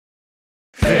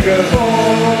Figure Force!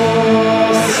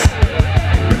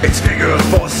 It's Figure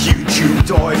Force YouTube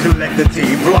toy collector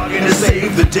team vlogging to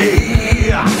save the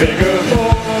day. Figure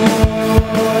Force!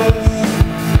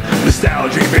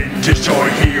 Nostalgic vintage toy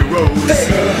heroes.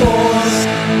 Figure Force!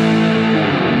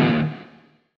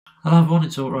 Hello everyone,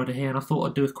 it's Whatcha here, and I thought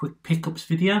I'd do a quick pickups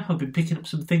video. I've been picking up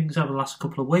some things over the last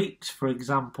couple of weeks, for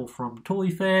example from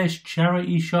toy fairs,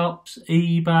 charity shops,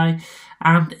 eBay,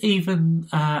 and even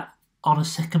on a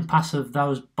second pass of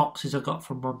those boxes I got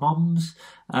from my mum's,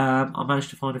 I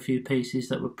managed to find a few pieces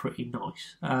that were pretty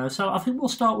nice. So I think we'll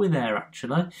start with there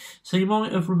actually. So you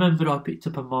might have remembered I picked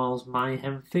up a Miles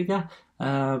Mayhem figure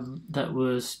that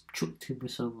was chucked in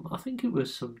with some, I think it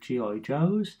was some G.I.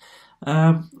 Joes.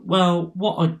 Well,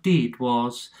 what I did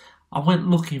was I went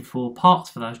looking for parts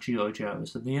for those G.I.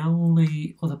 Joes, and the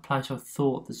only other place I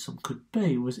thought that some could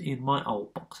be was in my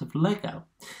old box of Lego.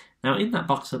 Now in that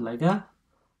box of Lego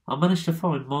I managed to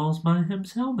find Miles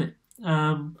Mayhem's helmet.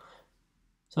 So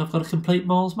I've got a complete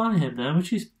Miles Mayhem now,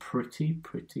 which is pretty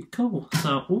cool.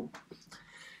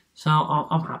 So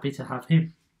I'm happy to have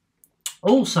him.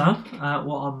 Also,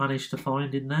 what I managed to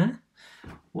find in there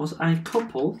was a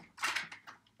couple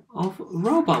of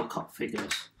Robocop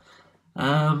figures.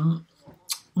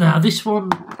 Now this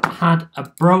one had a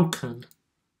broken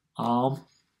arm.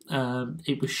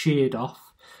 It was sheared off.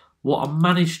 What I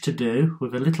managed to do,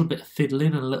 with a little bit of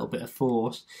fiddling and a little bit of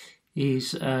force,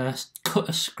 is cut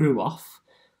a screw off,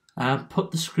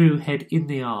 put the screw head in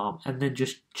the arm, and then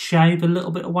just shave a little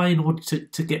bit away in order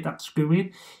to get that screw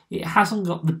in. It hasn't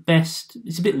got the best,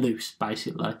 it's a bit loose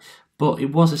basically, but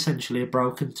it was essentially a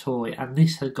broken toy, and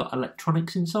this had got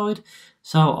electronics inside,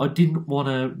 so I didn't want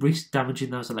to risk damaging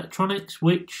those electronics,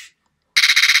 which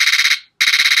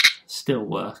still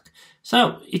work.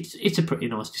 So it's a pretty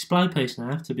nice display piece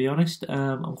now, to be honest.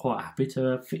 I'm quite happy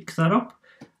to fix that up.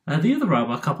 The other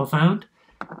Robocop I found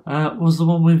was the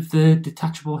one with the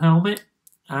detachable helmet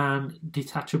and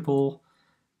detachable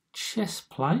chest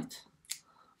plate,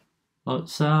 like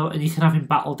so, and you can have him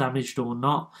battle damaged or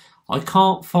not. I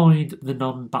can't find the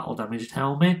non-battle damaged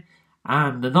helmet,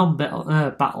 and the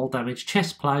non-battle damaged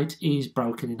chest plate is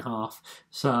broken in half,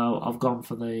 so I've gone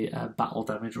for the battle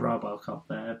damaged Robocop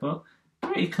there. But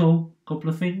pretty cool couple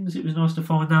of things. It was nice to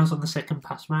find those on the second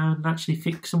pass round and actually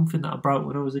fix something that I broke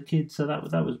when I was a kid, so that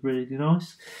was really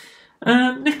nice.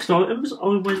 Next items,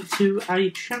 I went to a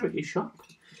charity shop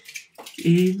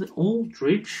in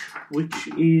Aldridge, which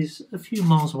is a few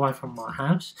miles away from my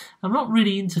house. I'm not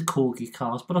really into corgi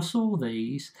cars, but I saw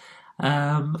these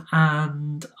and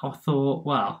I thought,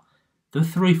 well, they're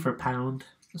 3 for £1,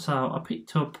 so I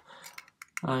picked up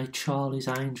a Charlie's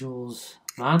Angels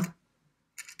van,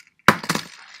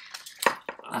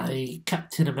 a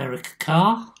Captain America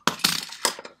car,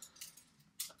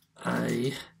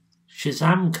 a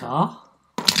Shazam car,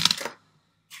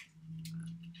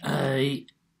 a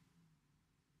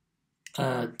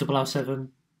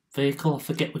 007 vehicle, I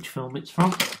forget which film it's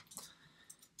from,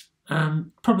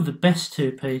 and probably the best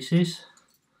two pieces,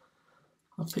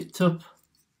 I picked up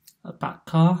a Bat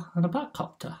car and a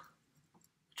Batcopter,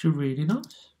 which are really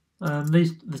nice.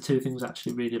 These are the two things I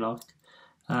actually really like.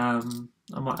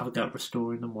 I might have a go at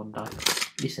restoring them one day.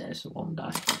 He says one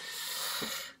day.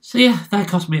 So yeah, they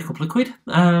cost me a couple of quid,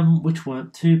 which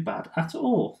weren't too bad at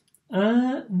all.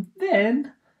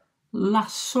 Then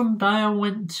last Sunday I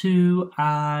went to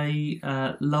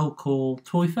a local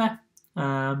toy fair,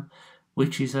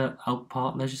 which is at Oak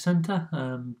Park Leisure Centre,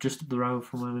 just up the road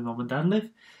from where my mum and dad live.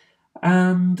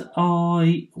 And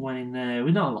I went in there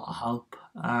with not a lot of hope.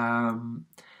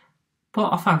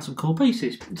 But I found some cool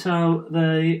pieces. So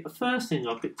the first thing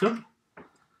I picked up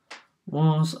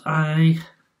was a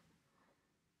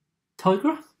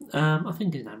Tiger. I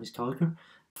think his name is Tiger,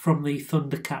 from the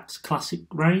Thundercats Classic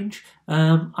range.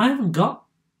 I haven't got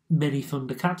many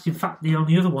Thundercats. In fact, the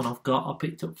only other one I've got I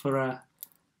picked up for a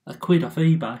quid off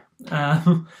eBay.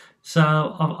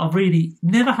 So I've really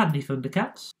never had any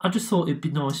Thundercats. I just thought it'd be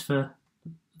nice for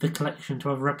the collection to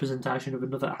have a representation of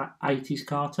another 80s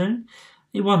cartoon.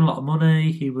 He won a lot of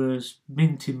money, he was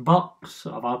mint in box,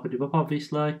 I've opened him up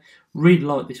obviously, really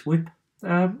like this whip,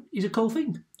 he's a cool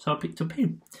thing, so I picked up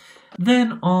him.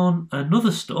 Then on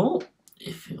another stall,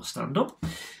 if you'll stand up,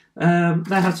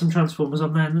 they had some Transformers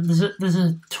on there, and there's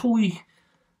a toy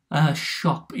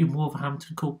shop in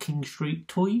Wolverhampton called King Street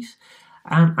Toys,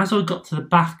 and as I got to the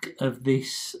back of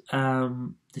this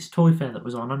this toy fair that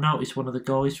was on, I noticed one of the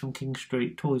guys from King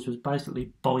Street Toys was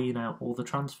basically buying out all the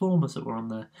Transformers that were on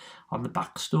the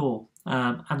back store,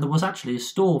 and there was actually a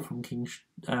store from King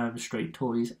Street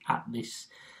Toys at this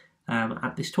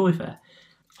toy fair.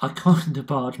 I kind of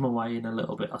barged my way in a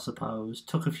little bit, I suppose.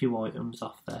 Took a few items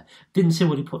off there. Didn't see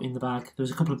what he put in the bag. There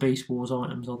was a couple of Beast Wars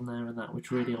items on there and that, which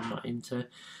really I'm not into.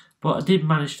 But I did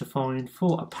manage to find,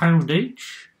 for £1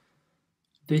 each,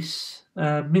 this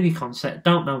Minicon set.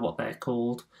 Don't know what they're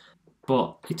called,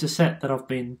 but it's a set that I've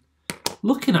been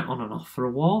looking at on and off for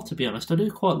a while, to be honest. I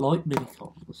do quite like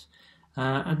Minicons.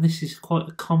 And this is quite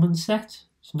a common set.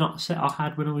 It's not a set I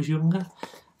had when I was younger.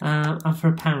 And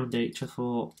for £1 each, I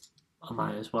thought I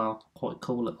may as well. Quite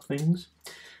cool little things.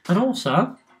 And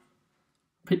also,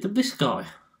 picked up this guy,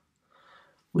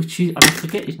 which is, I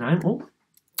forget his name. Oh,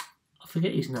 I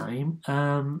forget his name.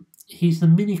 He's the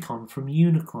Minicon from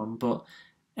Unicron, but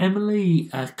Emily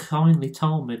kindly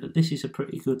told me that this is a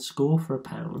pretty good score for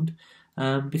 £1,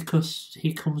 because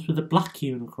he comes with a black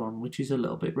Unicron, which is a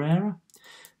little bit rarer.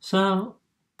 So,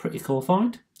 pretty cool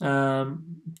find.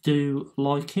 Do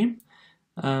like him.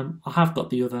 I have got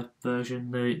the other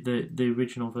version, the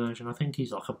original version. I think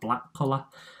he's like a black colour,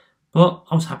 but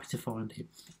I was happy to find him.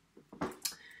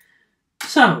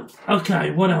 So,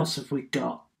 okay, what else have we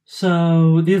got?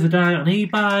 So, the other day on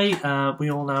eBay,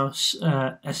 we all know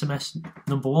SMS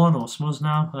 #1, or Smuz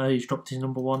now. He's dropped his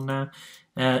 #1 now.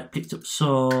 Picked up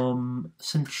some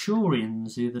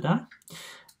Centurions the other day.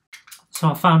 So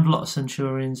I found a lot of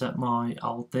Centurions at my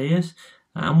old days.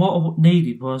 And what I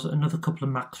needed was another couple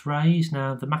of Max Rays.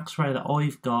 Now, the Max Ray that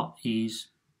I've got is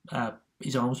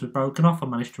his arms were broken off. I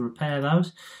managed to repair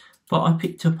those. But I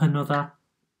picked up another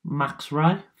Max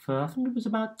Ray for, I think it was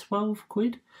about 12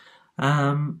 quid.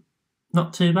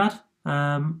 Not too bad.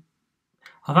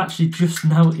 I've actually just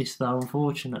noticed, though,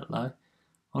 unfortunately,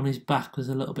 on his back there's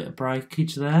a little bit of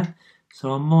breakage there.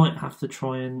 So I might have to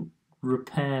try and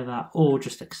repair that, or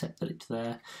just accept that it's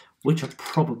there, which I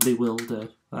probably will do.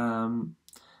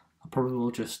 I probably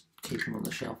will just keep him on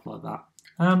the shelf like that.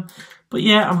 But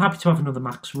yeah, I'm happy to have another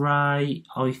Max Ray.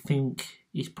 I think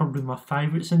he's probably my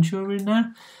favourite Centurion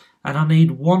now. And I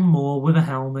need one more with a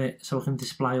helmet so I can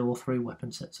display all 3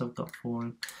 weapon sets I've got for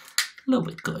him. A little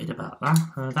bit gutted about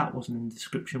that. That wasn't in the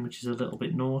description, which is a little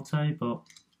bit naughty, but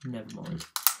never mind.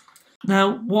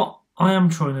 Now, what I am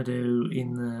trying to do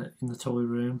in the toy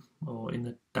room, or in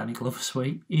the Danny Glover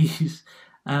suite, is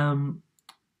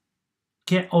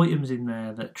get items in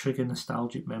there that trigger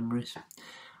nostalgic memories.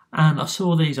 And I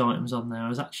saw these items on there. I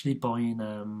was actually buying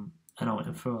an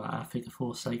item for our Figure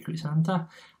 4 Sacred Santa,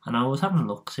 and I was having a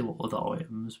look to see what other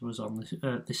items was on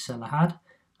this seller had,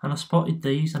 and I spotted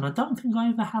these, and I don't think I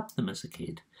ever had them as a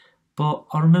kid, but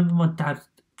I remember my dad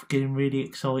getting really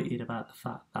excited about the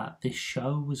fact that this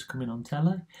show was coming on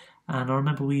telly, and I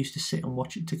remember we used to sit and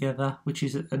watch it together, which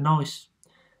is a nice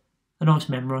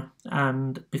memory.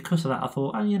 And because of that, I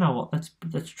thought, oh, you know what,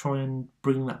 let's try and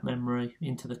bring that memory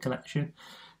into the collection.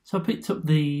 So I picked up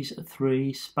these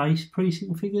 3 Space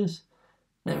Precinct figures.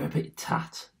 They're a bit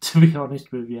tat, to be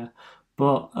honest with you,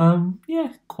 but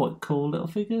yeah, quite cool little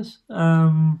figures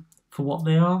for what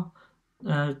they are.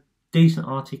 Decent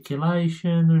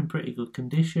articulation, they're in pretty good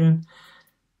condition,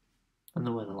 and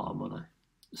they're worth a lot of money.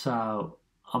 So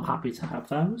I'm happy to have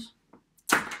those.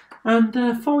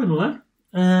 And finally,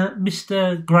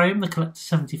 Mr. Graham, the Collector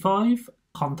 75,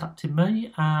 contacted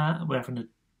me. We're having a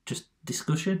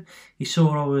discussion. He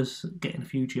saw I was getting a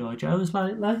few G.I. Joes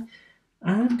lately,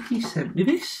 and he sent me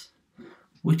this,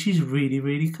 which is really,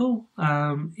 really cool.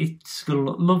 It's going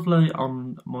to look lovely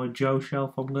on my Joe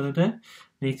shelf I'm going to do.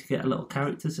 Need to get a little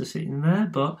character to sit in there,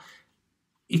 but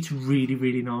it's really,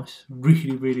 really nice.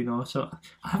 Really, really nice. So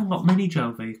I haven't got many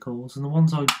Joe vehicles, and the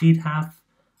ones I did have,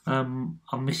 I'm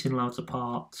missing loads of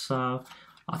parts, so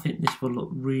I think this will look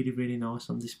really, really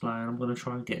nice on display, and I'm going to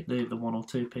try and get the 1 or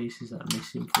 2 pieces that are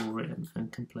missing for it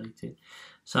and complete it.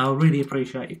 So I really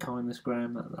appreciate your kindness,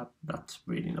 Graham. That's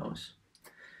really nice.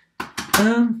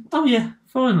 Oh yeah,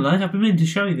 finally, I've been meaning to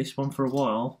show you this one for a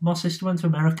while. My sister went to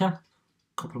America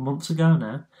a couple of months ago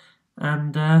now,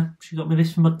 and she got me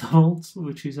this from McDonald's,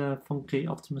 which is a funky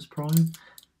Optimus Prime,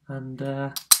 and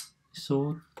his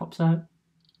sword pops out.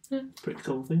 Yeah, pretty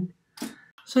cool thing.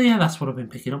 So yeah, that's what I've been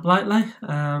picking up lately.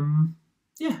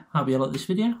 Yeah, hope you like this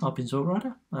video. I've been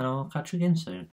Zorrider, and I'll catch you again soon.